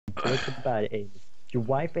What's about it, Amy? Your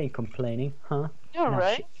wife ain't complaining, huh? You're Nah,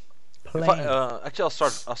 right. If I plain. actually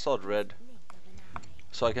I'll start red,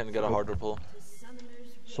 so I can get a harder pull.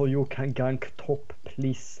 So you can gank top,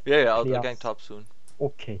 please. Yeah, I'll Please. gank top soon.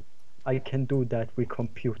 Okay, I can do that. We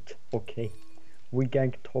compute. Okay, we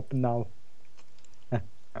gank top now.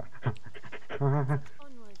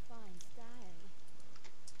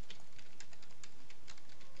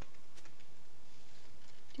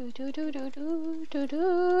 Do do do do do do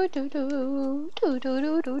do do do do do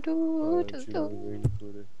do do do do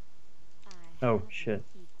do. Oh shit.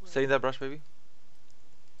 Stay in that brush, baby.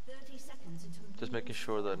 Just making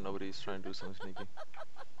sure that nobody's trying to do something sneaky.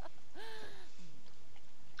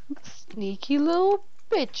 Sneaky little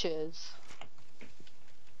bitches.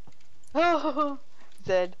 Oh,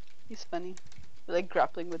 Zed. He's funny. Like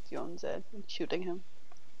grappling with your own Zed and shooting him.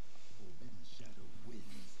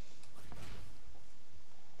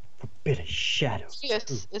 Forbidden shadows.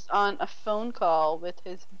 Yes, is on a phone call with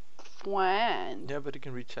his friend. Yeah, but you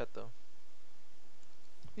can reach chat though.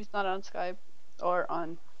 He's not on Skype or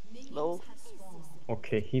on LoL.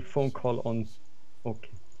 Okay, he phone call on. Okay.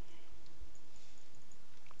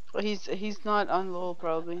 Well, he's not on LoL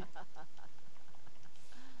probably.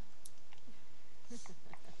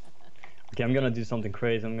 Okay, I'm gonna do something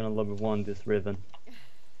crazy. I'm gonna level 1 this Riven.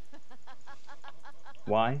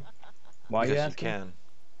 Why? Why Because you you asking? can.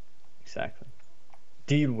 Exactly.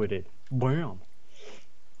 Deal with it. Bam!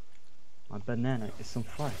 My banana is on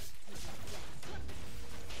fire.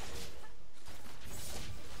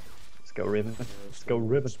 Let's go, Riven. Let's go,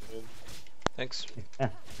 Riven. Thanks.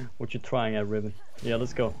 What you trying at, Riven? Yeah,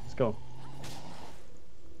 let's go. Let's go.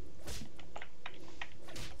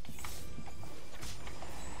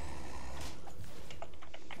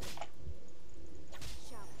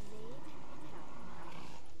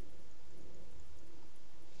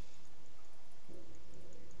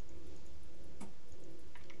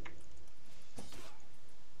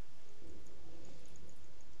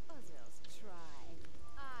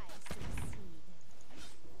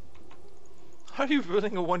 How are you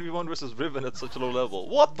running a 1v1 versus Riven at such a low level?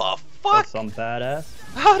 What the fuck? That's some badass.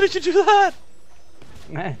 How did you do that?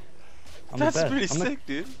 Man, I'm That's the best. pretty I'm sick,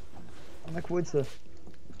 dude. I'm like Woodser.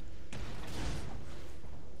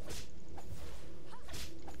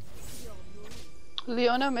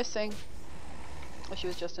 Leona missing. Oh, she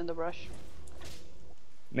was just in the brush.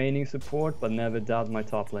 Maining support, but never doubt my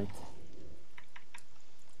top lane.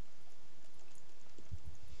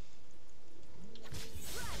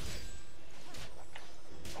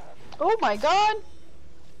 Oh my god!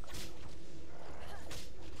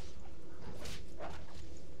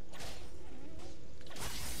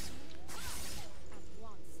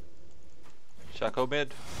 Shaco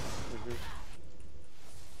mid.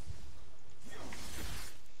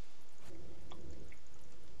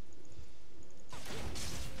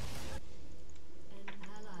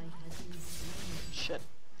 Shit,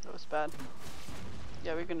 that was bad.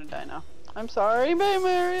 Yeah, we're gonna die now. I'm sorry,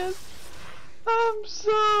 Marius. I'm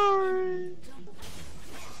sorry.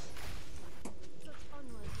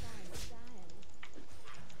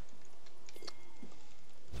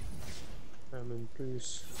 Amen,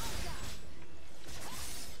 please.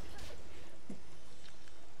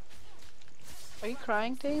 Are you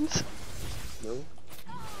crying, Danes? No?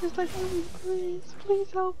 He's like, oh, please,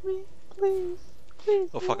 please help me, please, please.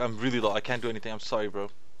 Oh fuck, I'm really low. I can't do anything. I'm sorry,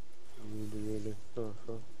 bro. Really?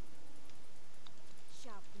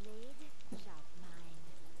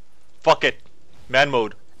 Fuck it. Man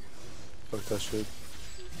mode. Fuck that shit.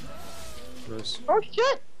 Nice. Oh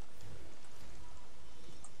shit!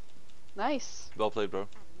 Nice. Well played, bro.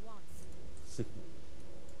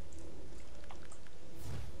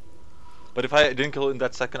 But if I didn't kill it in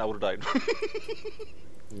that second, I would have died.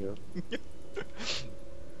 Yeah.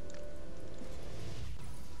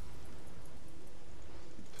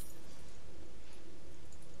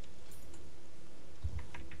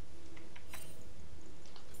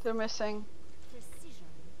 They're missing.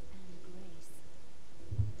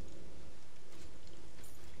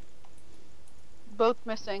 Both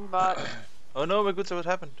missing, but Oh no, my good sir, what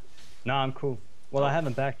happened? Nah, I'm cool. Well, I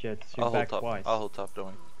haven't backed yet. She I'll hold backed top. twice. I'll hold top, don't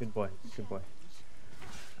worry. Good boy. Good boy.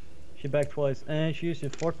 She backed twice, and she used her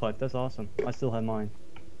fourth pot. That's awesome. I still have mine.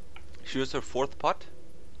 She used her fourth pot?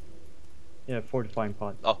 Yeah, fortifying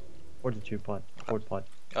pot. Oh. 42 pot. Fourth pot.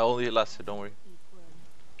 I only hit last hit, don't worry.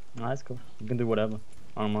 Nah, that's cool. You can do whatever.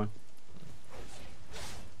 I don't mind.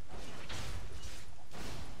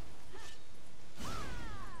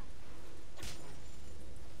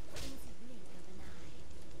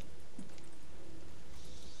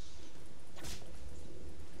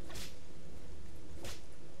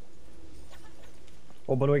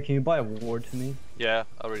 Oh, by the way, can you buy a ward to me? Yeah,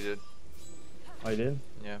 I already did. I did.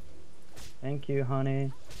 Yeah. Thank you,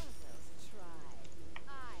 honey.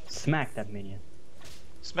 Smack that minion.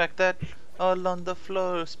 Smack that all on the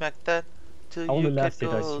floor. Smack that till I only you get last hit,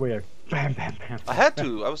 I gold. swear. Bam, bam, bam. I had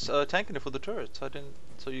to. I was tanking it for the turret, so I didn't.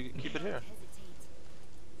 So you keep it here.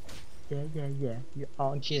 Yeah. You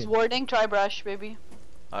all She's good. warding. Try brush, baby.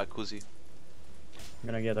 Ah, Kuzi. I'm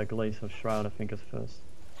gonna get a glaze of shroud, I think, as first.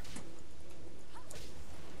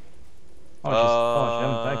 Oh, she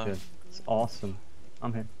haven't back yet. It's awesome.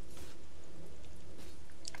 I'm here.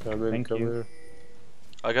 Come in, Thank come you. here.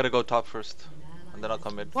 I gotta go top first, and then I'll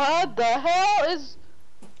come in. What the hell is?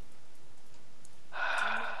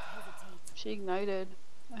 She ignited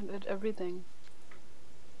and did everything.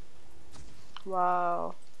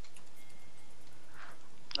 Wow.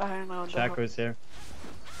 I don't know. What the hell. Shaco is here.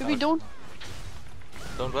 Baby, don't.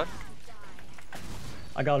 Don't what?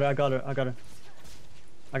 I got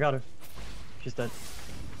her. She's dead.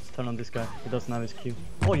 Let's turn on this guy. He doesn't have his Q.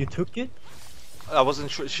 Oh, you took it? I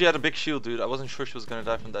wasn't sure. She had a big shield, dude. I wasn't sure she was gonna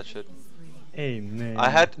die from that shit. Hey, man. I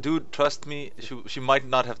had, dude. Trust me. She might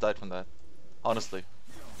not have died from that. Honestly.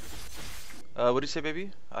 What do you say,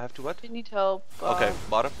 baby? I have to what? You need help. Okay,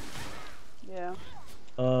 bottom. Yeah.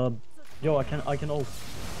 Yo, I can ult.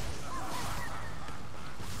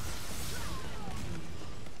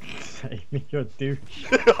 Save me, you're a douche.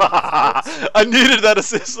 I needed that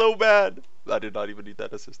assist so bad. I did not even need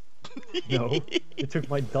that assist. No, you took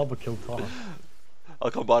my double kill top. I'll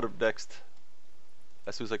come bottom next.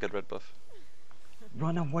 As soon as I get red buff.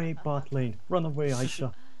 Run away, bot lane. Run away,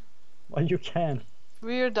 Aisha. Well, you can.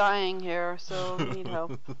 We're dying here, so we need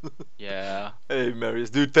help. Yeah. Hey, Marius,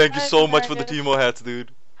 dude, thank you Hi, so much for the Marius. Teemo hats, dude.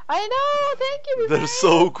 I know. Thank you. They're Marius.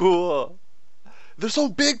 so cool. They're so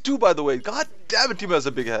big too, by the way. God damn it, Teemo has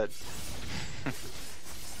a big head.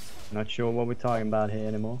 Not sure what we're talking about here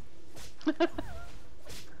anymore.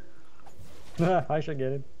 I should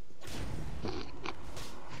get it.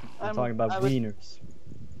 I'm talking about wieners.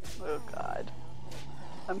 Oh God.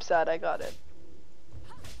 I'm sad I got it.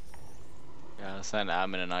 Yeah, send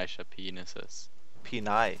Amin and Aisha penises.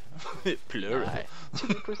 P9. Plural. Aye. To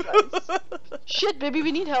be precise. Shit, baby,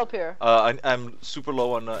 we need help here. I'm super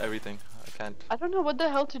low on everything. I can't. I don't know what the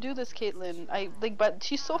hell to do this Caitlyn. But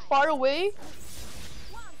she's so far away.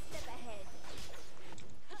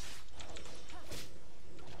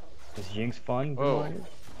 Is Jinx fun? Whoa. Marius?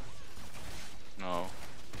 No,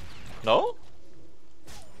 No?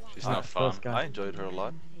 she's Ah, not fun. first guy. I enjoyed her a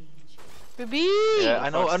lot. Baby! Yeah, I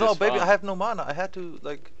know, fuck's I know, this baby. fun? I have no mana. I had to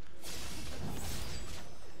like.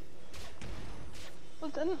 Well,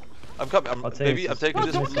 then, I'm coming. I'll take Baby, this. I'm taking no,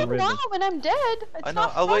 this. don't Just leave a ribbon. now when I'm dead. It's I know.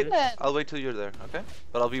 not I'll fun wait. then. I'll wait till you're there. Okay.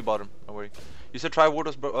 But I'll be bottom. Don't worry. You said try ward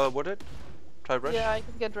us. Ward it. Try brush. Yeah, I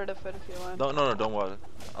can get rid of it if you want. No, don't worry.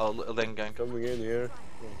 I'll then gank. Coming in here.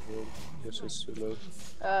 Oh, well, guess it's too low.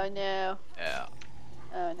 Oh no. Yeah,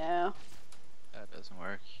 Oh no. that doesn't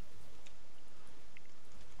work.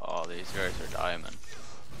 Oh, these guys are diamond.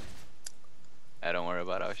 Don't worry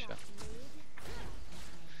about Aisha.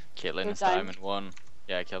 Caitlyn They're is diamond. diamond 1.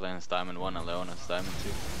 Yeah, Caitlyn is diamond 1 and Leon is diamond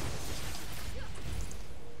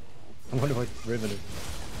 2. I wonder what Riven is.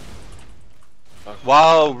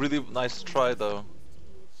 Wow, really nice try though.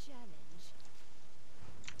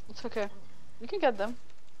 It's okay. You can get them.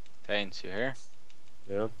 Pains, you here?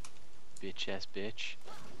 Yeah, Bitch ass bitch.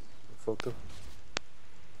 fucker.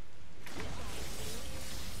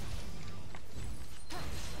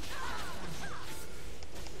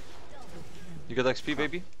 You got XP,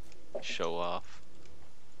 baby? Show off.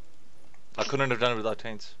 I couldn't have done it without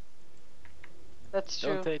taints. That's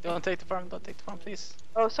true. Don't take the farm, please.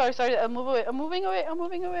 Oh, sorry. I'm moving away.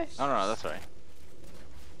 No, that's alright.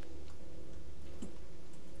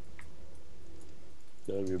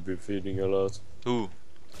 Damn, you've been feeding a lot. Ooh.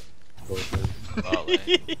 Oh,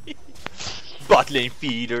 wait. Bot lane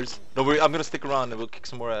feeders. Don't worry, I'm gonna stick around and we'll kick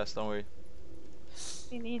some more ass. Don't worry.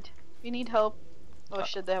 We need help. Oh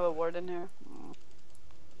shit, they have a ward in here.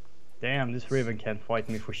 Damn, this Riven can't fight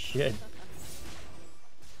me for shit.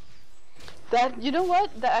 That, you know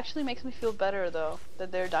what? That actually makes me feel better though,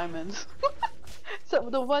 that they're diamonds. So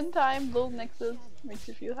the one time LoL Nexus makes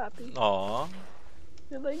you feel happy. Aww.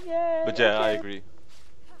 You're like, yeah. But yeah, I okay. agree.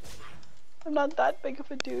 I'm not that big of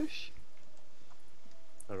a douche.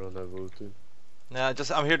 I don't have ulti. Nah,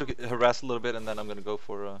 I'm here to harass a little bit and then I'm gonna go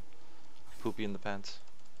for poopy in the pants.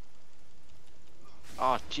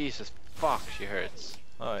 Oh, Jesus, fuck, she hurts.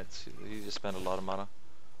 Alright, so you just spent a lot of mana.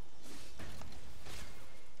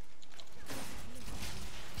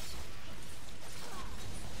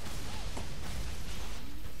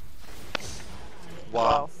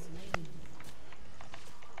 Wow.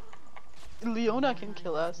 Leona can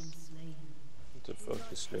kill us. What the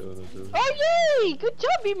fuck is Leona doing? Oh yay! Good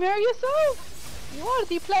job, you marry yourself! You are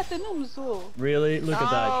the platinum soul. Really? Look at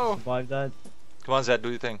that. No. You survived that. Come on, Zed, do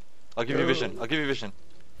your thing. I'll give you No. vision. I'll give you vision.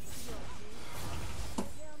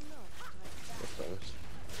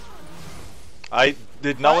 I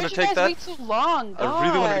did not want to take that. Wait so long? I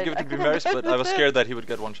really wanted to God, give it to I could've Bimaris, but I was done scared that he would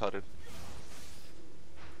get one-shotted.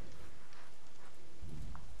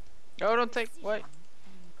 No, don't take. Wait.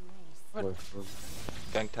 What?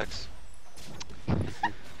 Gang tax.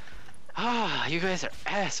 Ah, you guys are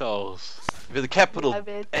assholes. With a capital Love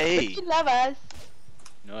it. A. But you love us.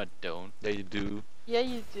 No, I don't. Yeah, you do. Yeah,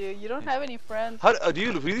 you do. You don't have any friends. How do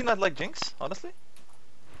you really not like Jinx? Honestly?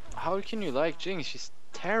 How can you like Jinx? She's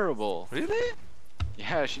terrible. Really?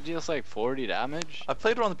 Yeah, she deals like 40 damage. I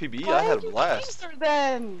played her on the PBE. Why I had a did you blast. change her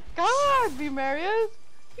then? God, Marius,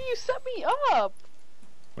 you set me up.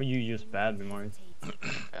 Or you use bad memories.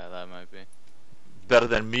 Yeah, that might be. Better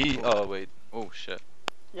than me. Oh wait. Oh shit.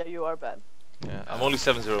 Yeah, you are bad. Yeah, I'm only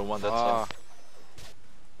 701. That's Ah,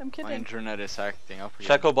 I'm my kidding. internet is acting up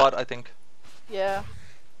again. Shaco bot, I think. Yeah.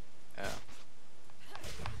 Yeah.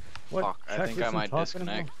 What? Fuck, I Check think with I some might talking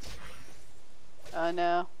disconnect. I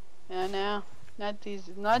know. I know. Not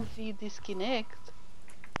the disconnect.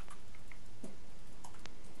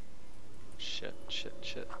 Shit, shit,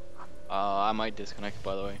 shit. I might disconnect,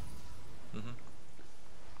 by the way.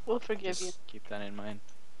 We'll forgive you. Just keep that in mind.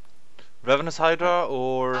 Ravenous Hydra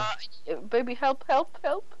or Baby, help, help,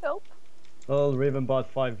 help, help. Well, Raven bought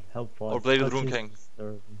 5 health pods. Or Blade of the Let's Rune see.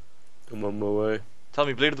 King. I'm on my way. Tell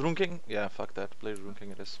me, Blade of the Rune King? Yeah, fuck that. Blade of the Rune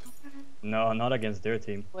King it is. No, not against their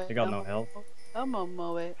team. Wait, They got no health. I'm on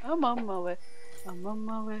my way. I'm on my way. I'm on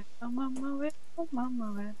my way. I'm on my way. I'm on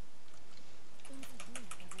my way.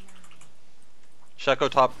 Shaco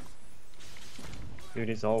top. Dude,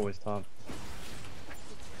 he's always top.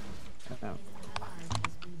 Yeah.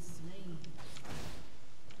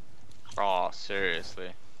 Oh, seriously.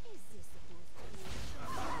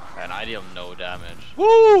 Man, I deal no damage. Woo!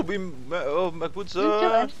 You Oh, kill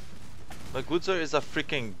Magwoozer! any- Magwoozer is a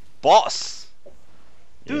freaking boss!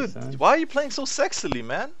 Dude, Yes, why are you playing so sexily,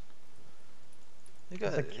 man? You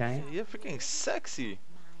got, It's okay. You're freaking sexy.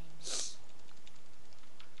 She's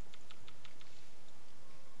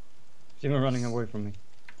even running away from me.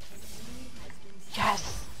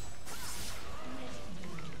 Yes.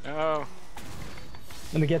 No.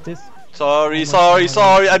 Let me get this. Sorry, Oh my sorry, God.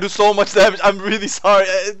 sorry. I do so much damage. I'm really sorry.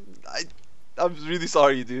 I'm really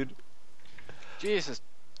sorry, dude. Jesus.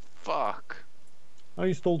 Fuck. Oh,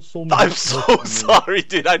 you stole so much. I'm so kills from me. sorry,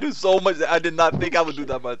 dude. I do so much. I did not think I would do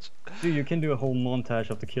that much. Dude, you can do a whole montage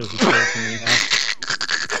of the kills you stole from me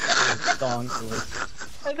now. Donk,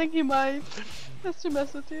 I think he might. Just to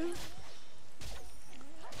mess with you.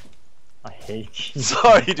 I hate you.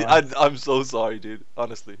 Sorry, dude. I'm so sorry, dude.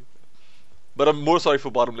 Honestly. But I'm more sorry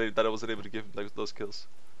for bottom lane that I wasn't able to give like those kills.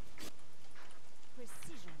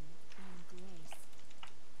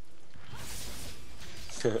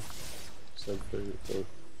 Some favorite for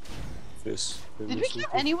fish. Did we kill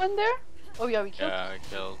anyone there? Oh yeah, we killed. Yeah, I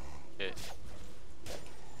killed. Okay.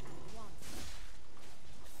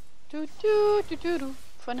 Do do do do do.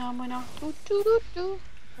 Phenomena. Do do do do.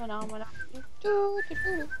 Phenomena. Do do do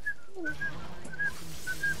do do.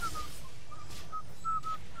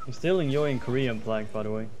 I'm still enjoying Korean Plank, by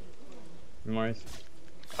the way. Morris.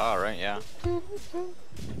 Alright, yeah. Do do do.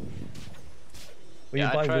 Will Yeah,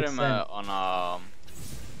 you buy I tried with him Sen?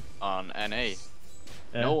 on NA.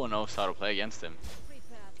 Yeah. No one knows how to play against him.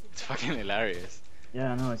 It's fucking hilarious.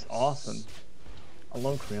 Yeah, no, it's awesome. I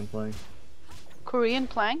love Korean Plank. Korean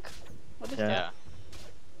plank. What is Yeah. that?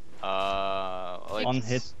 Yeah. Like On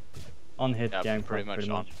hit. On hit Yeah, gang pretty plank, much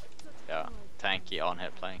pretty on. much. Yeah, tanky on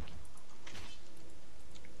hit plank.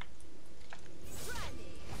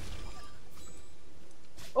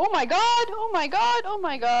 Oh my god! Oh my god! Oh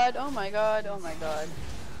my god! Oh my god! Oh my god!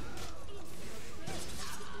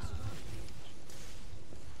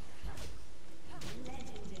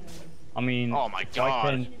 I mean, Oh my if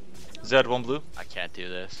God. Zed one blue. I can't do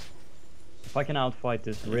this. If I can outfight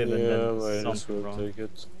this Riven, Yeah, then might as something well wrong. take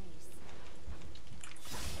it.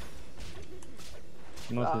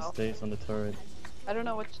 She mostly Wow. stays on the turret. I don't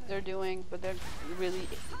know what they're doing, but they're really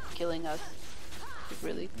killing us.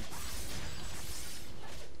 Really.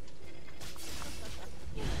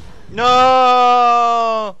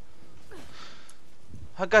 No!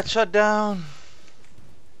 I got shut down.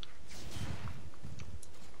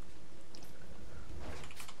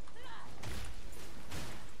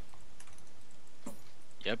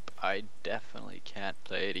 Yep, I definitely can't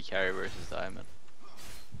play AD carry versus Diamond.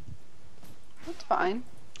 That's fine.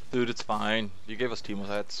 Dude, it's fine. You gave us Timo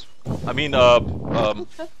heads. I mean, By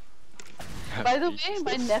the way,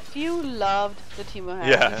 my nephew loved the Timo hat.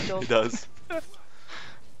 yeah, He stole, he does.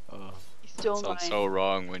 Oh, he stole mine. sounds so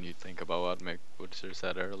wrong when you think about what McWoodser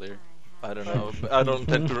said earlier. I don't know. But I don't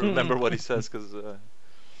tend to remember what he says because.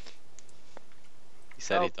 He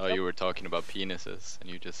said he Oh, thought yep. you were talking about penises, and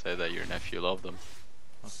you just said that your nephew loved them.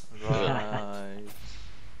 Right.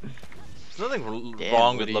 There's nothing Damn,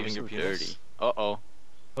 wrong with Woody, loving you're your so penis. dirty. Uh oh.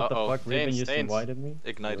 What the fuck? Riven Stains, just stains. invited me?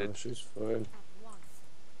 Ignited. No, she's fine.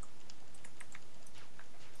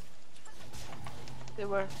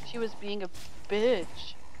 She was being a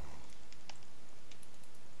bitch.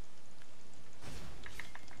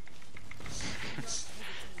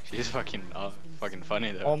 She's fucking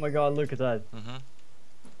funny though. Oh my god, look at that. Mm-hmm.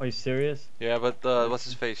 Are you serious? Yeah, but what's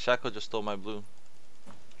his face? Shaco just stole my blue.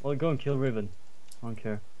 Well, go and kill Riven. I don't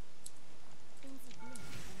care.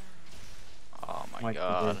 Oh my Mike,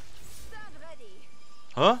 god.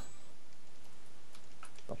 Huh?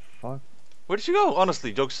 The fuck? Where did she go?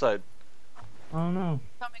 Honestly, jokes aside. I don't know.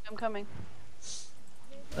 I'm coming.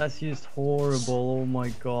 That's just horrible. Oh my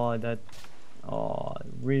god, that. Oh,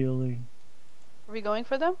 really? Are we going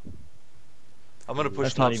for them? I'm gonna push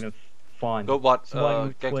That's not top. even fun. Go bot. So why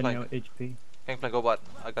you 20 Gangplank. HP? Gangplank, go bot.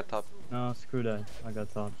 I got top. No, screw that. I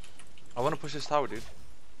got top. I wanna push this tower, dude.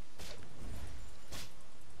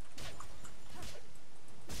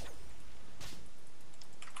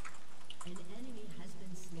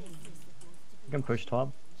 You can push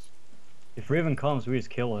top. If Riven comes, we just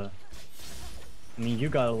kill her. I mean, you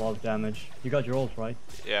got a lot of damage. You got your ult, right?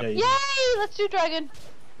 Yeah. you Yay! do. Let's do dragon.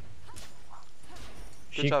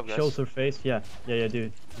 Good She job, guys. shows her face. Yeah,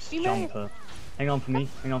 dude. Just Be jump mad. her. Hang on for me.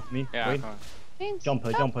 Hang on for me. Yeah, Wait. come on. Thanks. Jump her.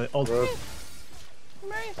 Oh, Jump her. Ult. Bro,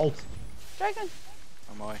 Marius. Ult. Dragon.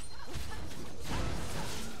 Oh my.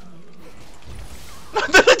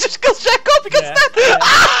 Did I just kill Shaco because Yeah,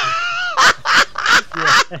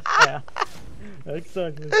 that? yeah.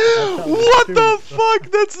 Exactly. That's how we What do the it.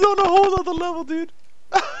 fuck? That's on a whole other level, dude.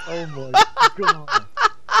 Oh my god.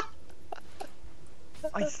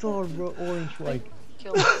 I saw a orange like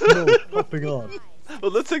Kill me. snow popping on.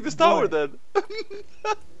 Well, let's take this tower Why? then.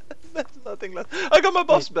 There's nothing left. I got my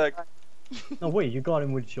buffs back. No wait, you got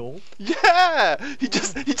him with your ult? Yeah, he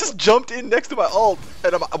just jumped in next to my ult,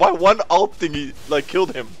 and my one ult thingy like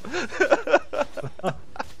killed him.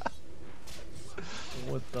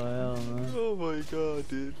 What the hell, man? Oh my god,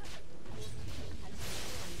 dude.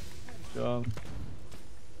 Jump.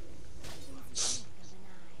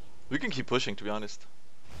 We can keep pushing, to be honest.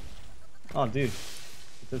 Oh dude.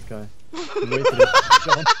 This guy. He waited to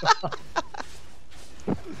jump.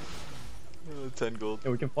 10 gold.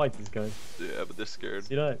 Yeah, we can fight these guys. Yeah, but they're scared.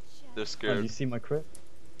 See that? They're Oh, scared. you see my crit?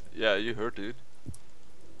 Yeah, you heard, dude.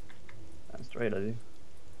 That's straight, I do.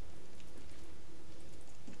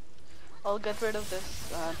 I'll get rid of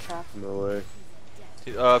this trap. no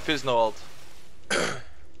way. Fizz no ult.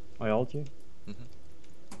 I ult you?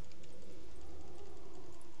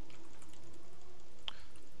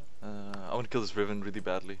 I want to kill this Riven really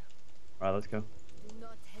badly. Alright, let's go.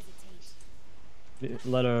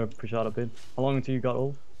 Let her push out a bit. How long until you got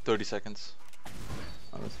ult? 30 seconds.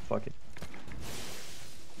 Oh, let's fuck it.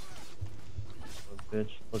 Oh,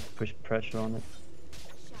 bitch. Let's push pressure on it.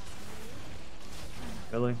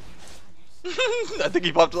 Really? I think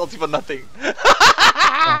he popped ulti for nothing.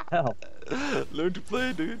 Hell. Learn to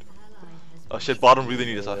play, dude. Oh shit, bottom really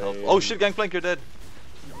needs our help. Oh shit, Gangplank, you're dead.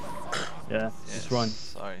 Yeah, just run.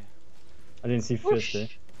 Sorry. I didn't see Whoosh.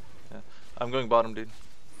 fish there. I'm going bottom, dude.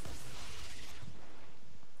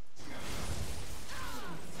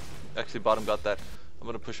 Actually, bottom got that. I'm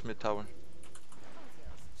gonna push mid tower.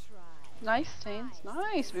 Nice, Stains.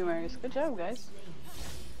 Nice, Marius. Good job, guys.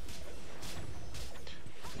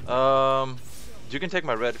 You can take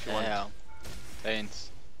my red if you want. Yeah. Thanks.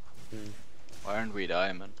 Why aren't we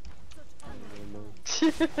diamond?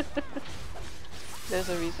 There's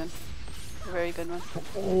a reason. A very good one.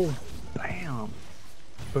 Oh, bam.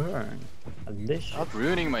 Burn. Delicious. Stop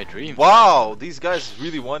ruining my dream. Wow, these guys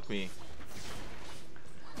really want me.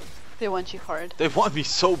 They want you hard. They want me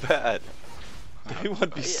so bad. They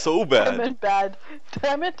want me Yeah. so I bad. meant bad.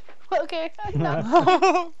 Damn it. Okay.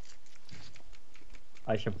 No.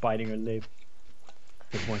 I should biting her lip.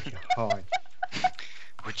 They want you hard.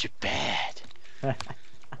 Would you bad?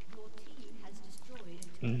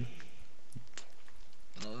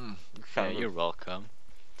 Yeah, you're welcome.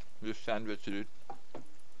 This sandwich, dude.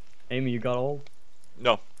 Amy, you got ult?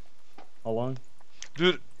 No. How long?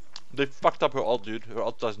 Dude, they fucked up her ult, dude. Her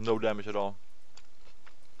ult does no damage at all.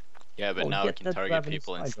 Yeah, but Oh, now we get can that target ravenous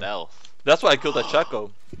people in tiger. stealth. That's why I killed that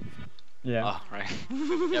Shaco. Yeah. Oh, right.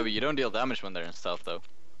 Yeah, but you don't deal damage when they're in stealth, though.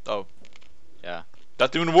 Oh, Yeah.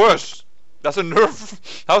 that's even worse. That's a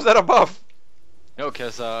nerf. How's that a buff? No,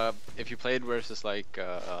 because if you played versus like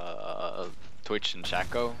Twitch and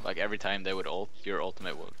Shaco, like every time they would ult, your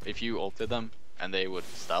ultimate would. If you ulted them and they would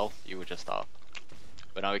stealth, you would just stop.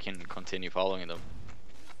 But now we can continue following them.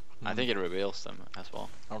 I think it reveals them as well.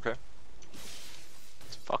 Okay.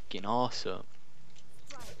 It's fucking awesome.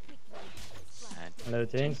 And Hello,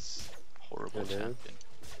 teams. Jinx, horrible Hello. champion.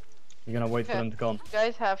 You're gonna wait for Okay. them to come. You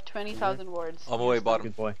guys have 20,000 words. On my way, bottom.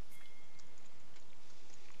 Good boy. I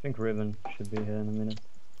think Riven should be here in a minute.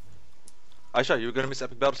 Aisha, you're gonna miss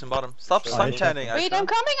epic battles in bottom. Stop Aisha. sunchanning, Aisha. Wait, I'm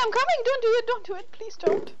coming, I'm coming! Don't do it, don't do it, please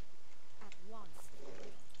don't.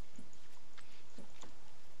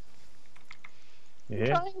 You I'm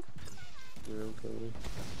here? trying. Yeah, I'm coming.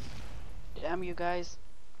 Damn you guys.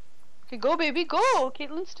 Okay, go baby, go!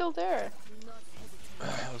 Caitlyn's still there.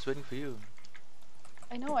 I was waiting for you.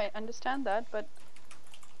 I know, I understand that, but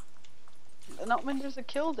not when there's a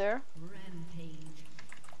kill there.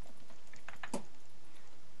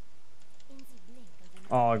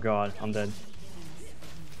 Oh god, I'm dead.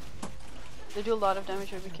 They do a lot of damage,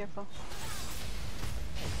 so be careful.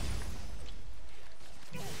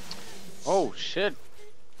 Oh shit!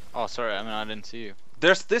 Oh sorry, I mean I didn't see you.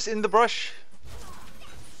 There's this in the brush.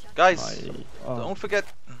 Guys, Oh, don't forget.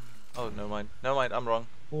 Oh, never mind. Never mind, I'm wrong.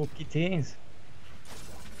 okay, teens.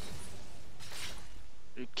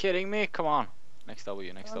 Are you kidding me? Come on. Next W,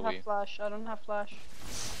 I next don't W. have flash, I don't have flash.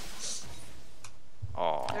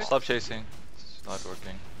 Oh. Stop chasing. It's not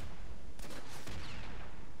working.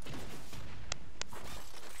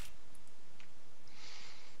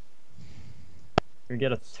 You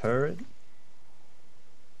get a turret?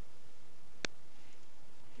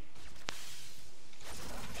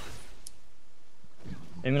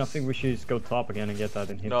 I mean, I think we should just go top again and get that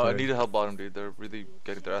in hit. No, I turret. need to help bottom, dude. They're really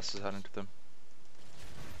getting their asses handed to them.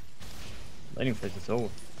 Laning phase is over.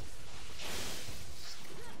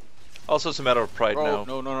 Also, it's a matter of pride Bro, now.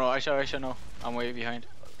 no, no, no, Aisha, no. I'm way behind.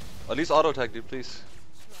 At least auto tag, dude, please.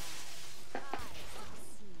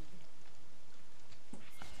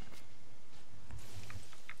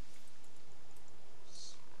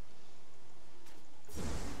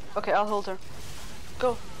 Okay, I'll hold her.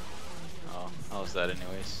 Go. Oh, how was that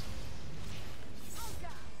anyways?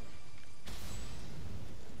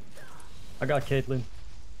 I got Caitlyn.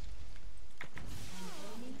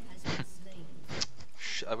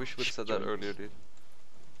 I wish you would have said that earlier, dude.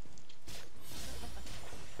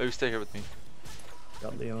 Maybe stay here with me.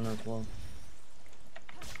 Got Leona as well.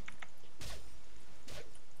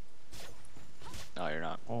 No, you're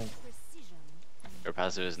not. Oh. Your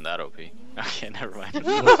passive isn't that OP. Okay, never mind. It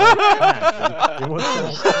was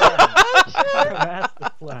a master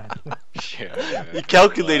plan. Sure. He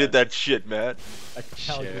calculated that shit, man. I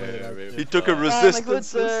calculated that baby. He shit. took a Like, resistance.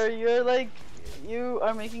 sir, you're like, you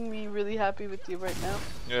are making me really happy with you right now.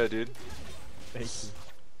 Yeah, dude. Thank you.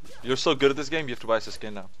 You're so good at this game, you have to buy us a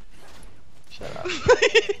skin now. Shut up.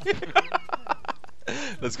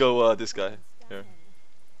 Let's go, this guy. Here.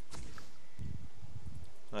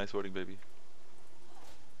 Nice wording, baby.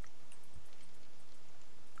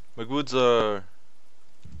 McWoods are...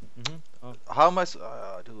 Oh, How am I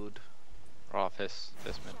dude. Raw fist,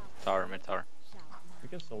 this mid. Tower, mid tower. we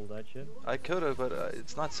can solve that shit. I could've, but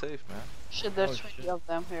it's not safe, man. Shit, there's Oh, 20 shit. of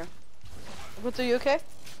them here. What's are you okay?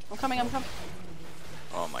 I'm coming, I'm coming.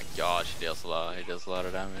 Oh my gosh, he deals a lot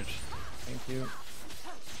of damage. Thank you.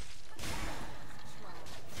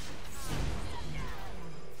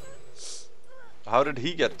 How did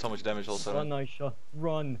he get so much damage all of a Run, sudden? Aisha.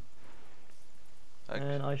 Run. Like,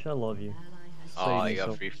 And Aisha, love you. Oh, Save he me got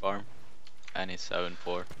so- free farm. And he's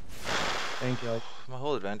 7-4. Thank you, Aisha. my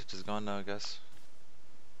whole advantage is gone now, I guess.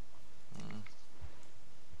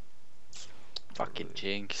 Fucking Really-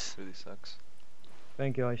 Jinx. Really sucks.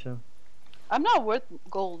 Thank you, Aisha. I'm not worth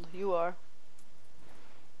gold, you are.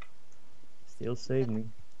 Still saved me.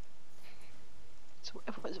 So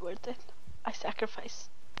it was worth it. I sacrifice.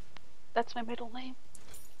 That's my middle name.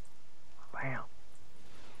 Wow.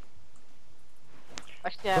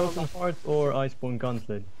 Actually, I have a Frozen Heart or Iceborne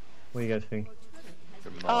Gauntlet? What do you guys think?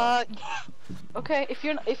 Your mom. Okay, if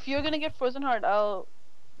you're gonna get Frozen Heart, I'll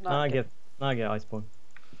not Nah, I get Iceborne.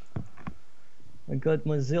 I got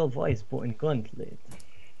myself Iceborne Gauntlet.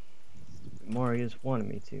 Marius wanted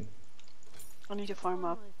me to. You I need to farm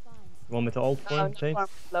up. want me to ult for him, Not James? farm,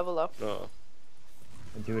 level up. No.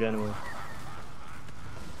 I'll do it anyway.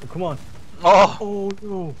 Oh, come on. Oh! Oh,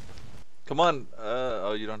 no. Come on!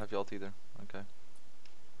 Oh, you don't have your ult either. Okay.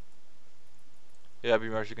 Yeah,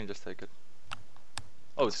 Beamers, you can just take it.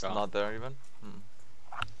 Oh, it's Let's go. not there even?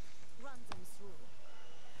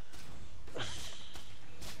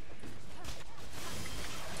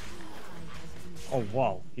 Oh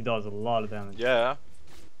wow, he does a lot of damage. Yeah.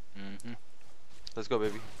 Mm-hmm. Let's go,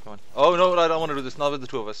 baby. Come on. Oh no, I don't want to do this. Not with the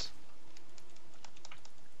two of us.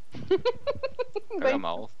 I Wait, got my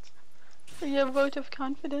ult. you have a vote of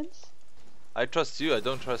confidence. I trust you. I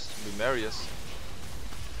don't trust Marius.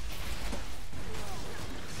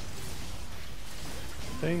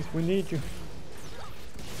 Thanks, we need you.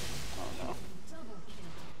 Oh no.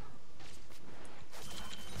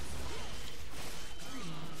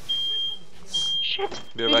 Shit.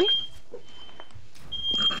 Be right Really? back.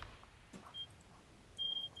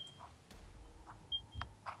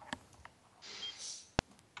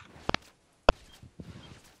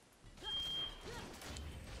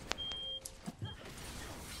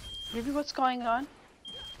 Maybe what's going on?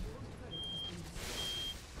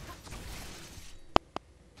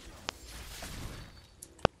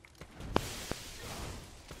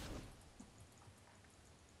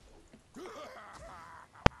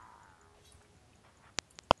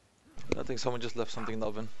 I think someone just left something in the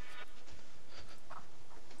oven.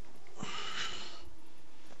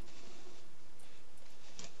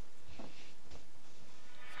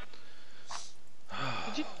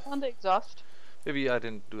 Did you turn on the exhaust? Maybe I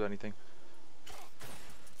didn't do anything.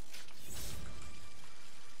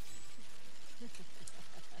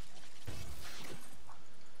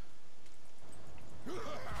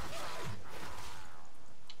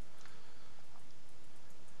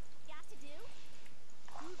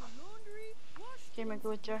 Okay, my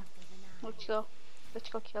good Jar. Let's go. Let's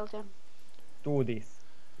go kill them. Do this.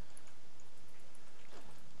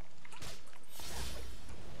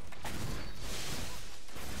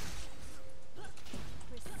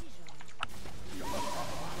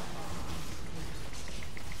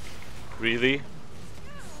 Really?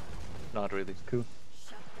 Not really. Cool.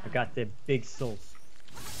 I got the big souls.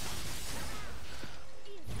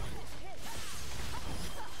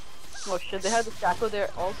 Oh shit, they had the Shaco there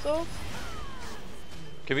also?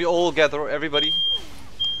 Can we all gather, everybody?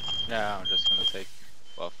 Yeah, I'm just gonna take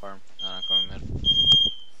buff farm. No, I'm coming mid.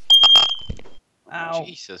 Ow.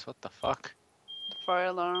 Jesus, what the fuck? The fire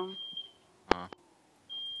alarm.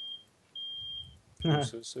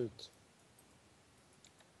 This is it.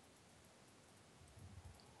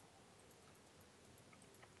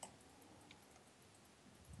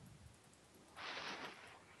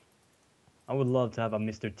 I would love to have a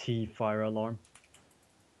Mr. T fire alarm.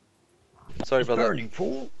 Sorry It's about burning,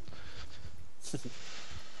 fool. that.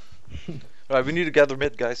 Alright, we need to gather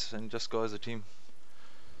mid, guys, and just go as a team.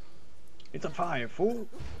 It's a fire, fool.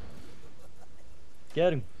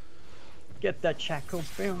 Get him. Get that Chaco.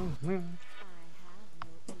 Where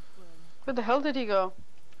the hell did he go?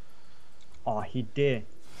 Oh, he did.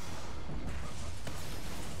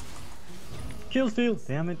 Kill steal.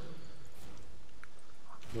 Damn it.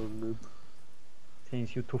 No noob.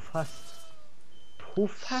 Things you too fast. Too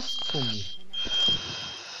fast for me.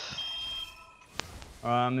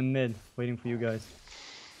 Alright, I'm in mid, waiting for you guys.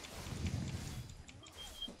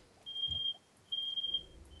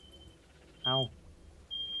 Ow.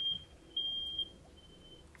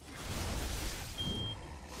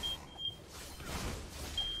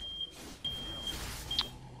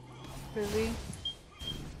 Really?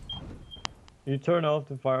 You turn off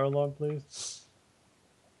the fire alarm, please?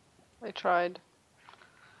 I tried.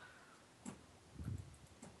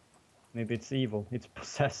 Maybe it's evil. It's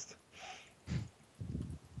possessed.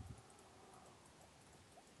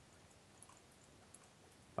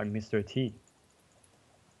 By Mr. T.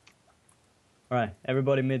 Alright,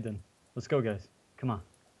 everybody mid then. Let's go, guys. Come on.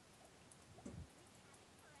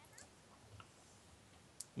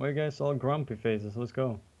 Why you guys all grumpy faces? Let's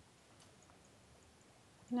go.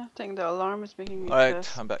 Nothing, the alarm is making me Alright,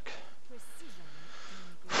 pissed. I'm back.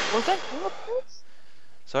 Was that you upstairs?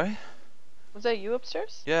 Sorry? Was that you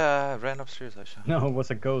upstairs? Yeah, I ran upstairs, Aisha. No, it was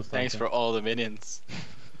a ghost. Thanks for all the minions.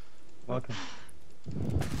 Welcome.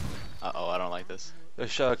 Uh-oh, I don't like this.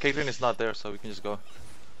 Caitlyn is not there, so we can just go.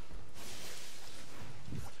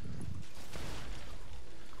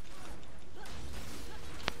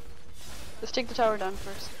 Let's take the tower down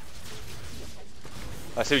first.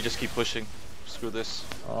 I say we just keep pushing. Screw this.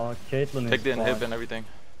 Oh, Caitlyn Take is the inhib fine. and everything.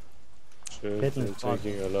 Shit, Caitlyn's I'm fine.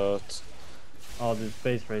 taking a lot. Oh, there's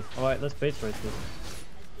base race. Alright, let's base race this.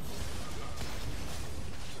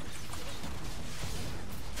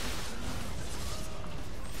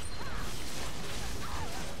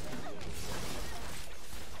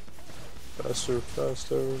 Faster,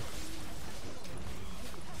 faster.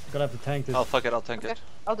 Gonna have to tank this. Oh, fuck it, I'll tank Okay, it.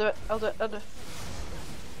 I'll do it, I'll do it, I'll do it.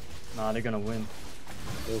 Nah, they're gonna win.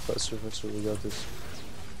 No, faster, faster, we got this.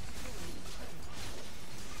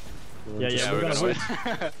 Yeah, Yeah, we're we're gonna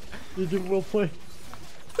gonna win. You did well play.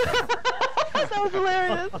 That was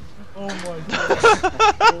hilarious. Oh my god.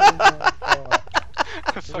 Oh my god.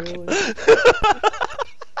 Fucking- Really?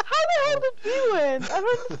 How the hell did you win? I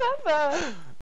don't understand that.